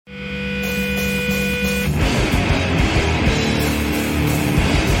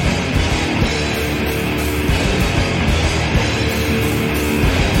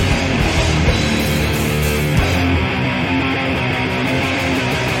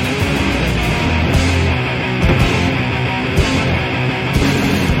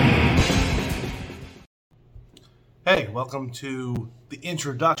welcome to the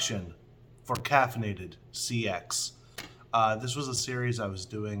introduction for Caffeinated CX. This was a series I was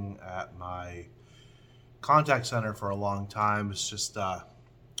doing at my contact center for a long time. It's just a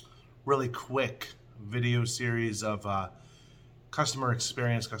really quick video series of customer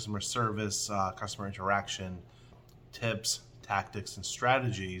experience, customer service, customer interaction, tips, tactics, and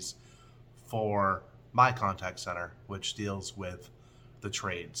strategies for my contact center, which deals with the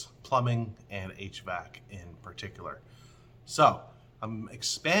trades, plumbing and HVAC in particular. So I'm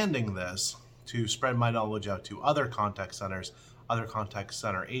expanding this to spread my knowledge out to other contact centers, other contact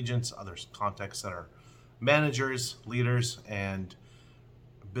center agents, other contact center managers, leaders, and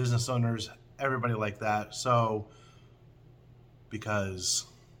business owners, everybody like that. So because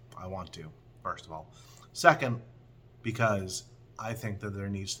I want to, first of all. Second, because I think that there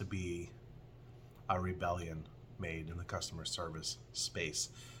needs to be a rebellion made in the customer service space.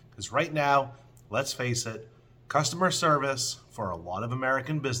 Because right now, let's face it, customer service for a lot of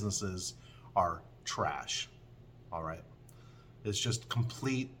American businesses are trash. All right. It's just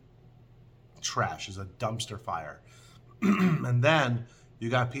complete trash. It's a dumpster fire. And then you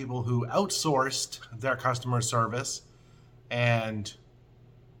got people who outsourced their customer service and,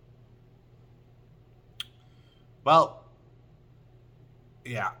 well,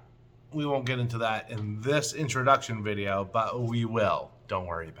 yeah. We won't get into that in this introduction video, but we will. Don't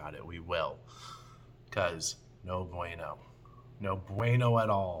worry about it. We will. Because no bueno. No bueno at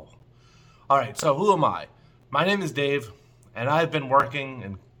all. All right, so who am I? My name is Dave, and I've been working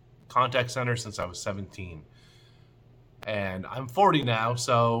in contact centers since I was 17. And I'm 40 now,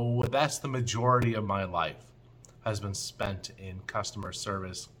 so that's the majority of my life has been spent in customer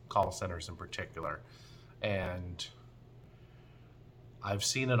service, call centers in particular. And I've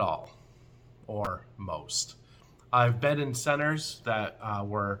seen it all. Or most. I've been in centers that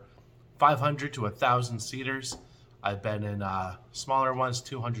were 500 to 1,000 seaters. I've been in smaller ones,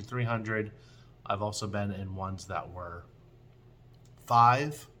 200, 300. I've also been in ones that were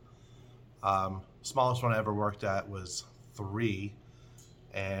 5. Smallest one I ever worked at was 3.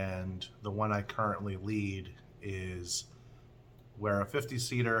 And the one I currently lead is where a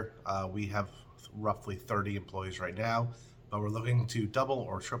 50-seater, we have roughly 30 employees right now. But we're looking to double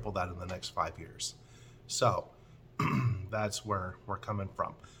or triple that in the next 5 years. So that's where we're coming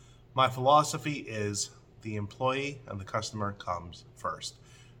from. My philosophy is the employee and the customer comes first.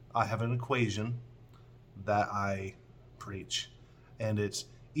 I have an equation that I preach, and it's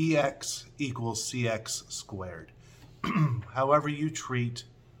EX equals CX squared. However you treat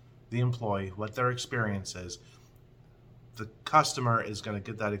the employee, what their experience is, the customer is going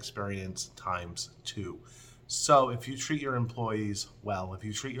to get that experience times 2. So if you treat your employees well, if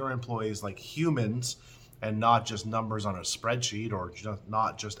you treat your employees like humans and not just numbers on a spreadsheet or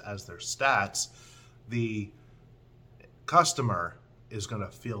not just as their stats, the customer is going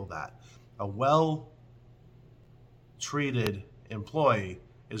to feel that. A well-treated employee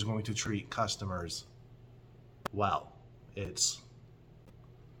is going to treat customers well. It's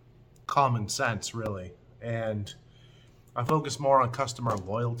common sense, really. And I focus more on customer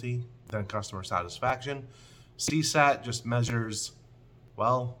loyalty than customer satisfaction. CSAT just measures,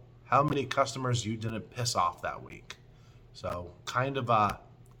 well, how many customers you didn't piss off that week. So kind of a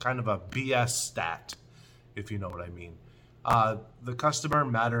BS stat, if you know what I mean. The customer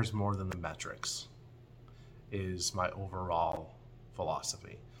matters more than the metrics is my overall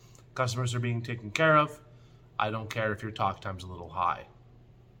philosophy. Customers are being taken care of. I don't care if your talk time's a little high.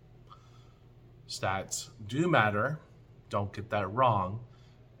 Stats do matter. Don't get that wrong.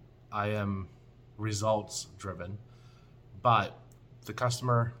 I am results driven, but the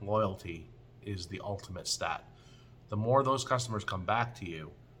customer loyalty is the ultimate stat. The more those customers come back to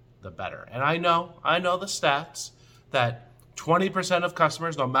you, the better. And I know the stats that 20% of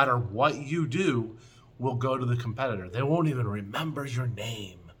customers, no matter what you do, will go to the competitor. They won't even remember your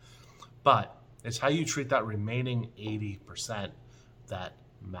name. But it's how you treat that remaining 80% that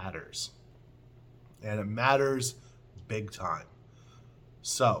matters. And it matters big time.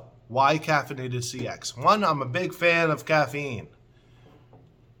 So, why Caffeinated CX? One, I'm a big fan of caffeine.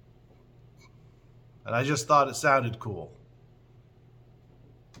 And I just thought it sounded cool.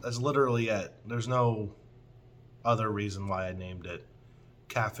 That's literally it. There's no other reason why I named it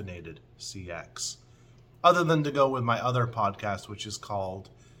Caffeinated CX. Other than to go with my other podcast, which is called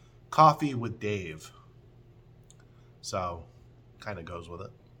Coffee with Dave. So, kind of goes with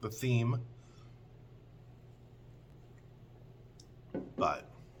it. The theme. But,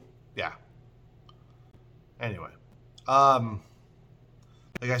 yeah. Anyway.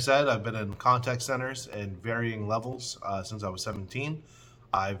 Like I said, I've been in contact centers in varying levels since I was 17.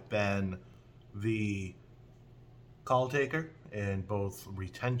 I've been the call taker in both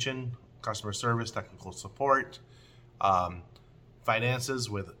retention, customer service, technical support, finances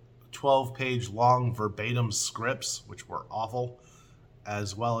with 12-page long verbatim scripts, which were awful,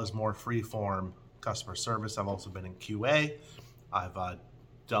 as well as more free-form customer service. I've also been in QA. I've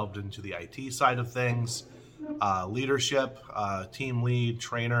delved into the IT side of things, leadership, team lead,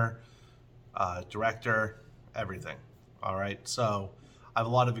 trainer, director, everything. All right, so I have a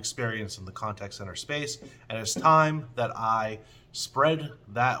lot of experience in the contact center space, and it's time that I spread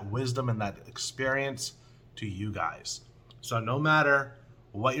that wisdom and that experience to you guys. So no matter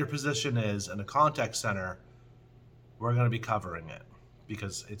what your position is in a contact center, we're going to be covering it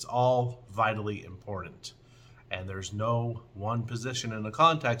because it's all vitally important. And there's no one position in a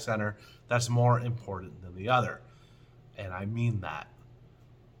contact center that's more important than the other. And I mean that.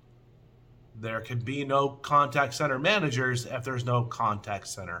 There can be no contact center managers if there's no contact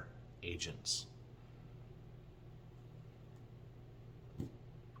center agents.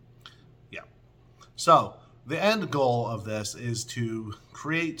 Yeah. So the end goal of this is to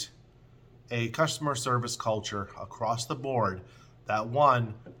create a customer service culture across the board that,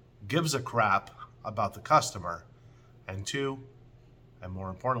 one, gives a crap about the customer, and two, and more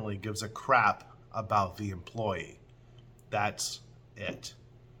importantly, gives a crap about the employee. That's it.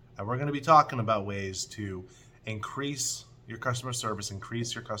 And we're going to be talking about ways to increase your customer service,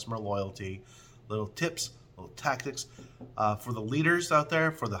 increase your customer loyalty, little tips, little tactics. For the leaders out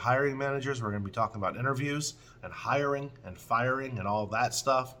there, for the hiring managers, we're going to be talking about interviews and hiring and firing and all that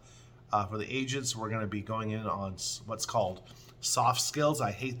stuff. For the agents, we're going to be going in on what's called soft skills.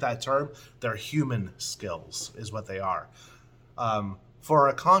 I hate that term. They're human skills is what they are. For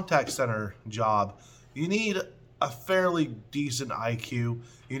a contact center job, you need a fairly decent IQ.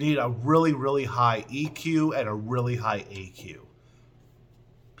 You need a really, really high EQ and a really high AQ.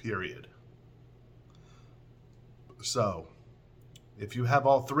 Period. So, if you have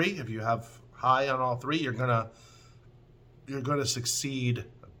all three, if you have high on all three, you're gonna succeed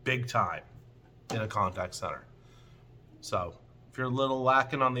big time in a contact center. So, if you're a little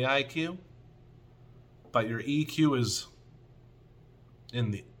lacking on the IQ, but your EQ is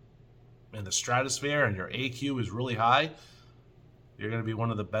in the stratosphere and your AQ is really high, you're going to be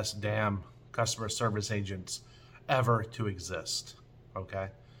one of the best damn customer service agents ever to exist. Okay?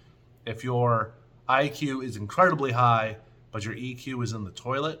 If your IQ is incredibly high, but your EQ is in the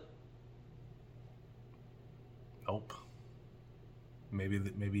toilet, nope.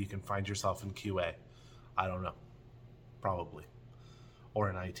 Maybe you can find yourself in QA. I don't know. Probably. Or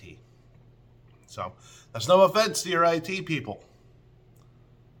in IT. So, that's no offense to your IT people.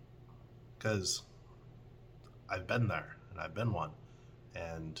 Because I've been there, and I've been one.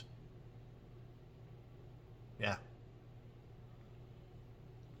 And, yeah.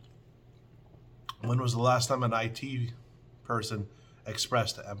 When was the last time an IT person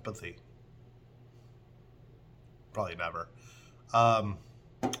expressed empathy? Probably never.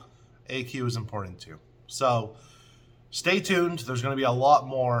 AQ is important too. So, stay tuned. There's going to be a lot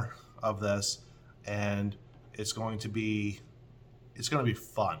more of this, and it's going to be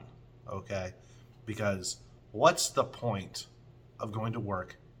fun. Okay, because what's the point of going to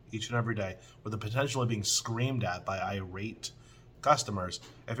work each and every day with the potential of being screamed at by irate customers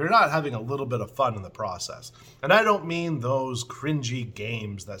if you're not having a little bit of fun in the process? And I don't mean those cringy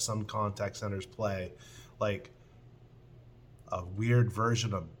games that some contact centers play, like a weird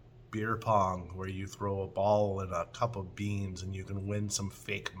version of beer pong where you throw a ball in a cup of beans and you can win some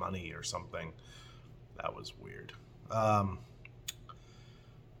fake money or something. That was weird.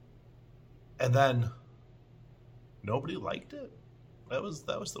 And then nobody liked it. That was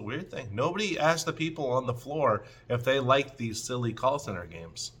the weird thing. Nobody asked the people on the floor if they liked these silly call center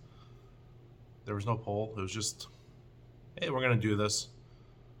games. There was no poll. It was just, hey, we're going to do this.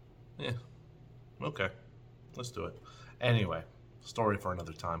 Yeah, okay, let's do it. Anyway, story for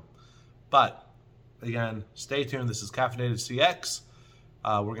another time. But, again, stay tuned. This is Caffeinated CX.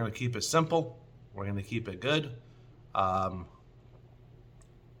 We're going to keep it simple. We're going to keep it good.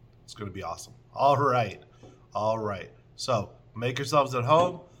 It's going to be awesome. All right. So make yourselves at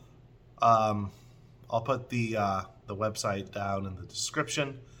home. I'll put the website down in the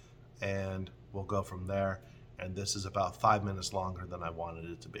description, and we'll go from there. And this is about 5 minutes longer than I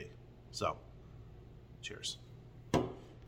wanted it to be. So, cheers.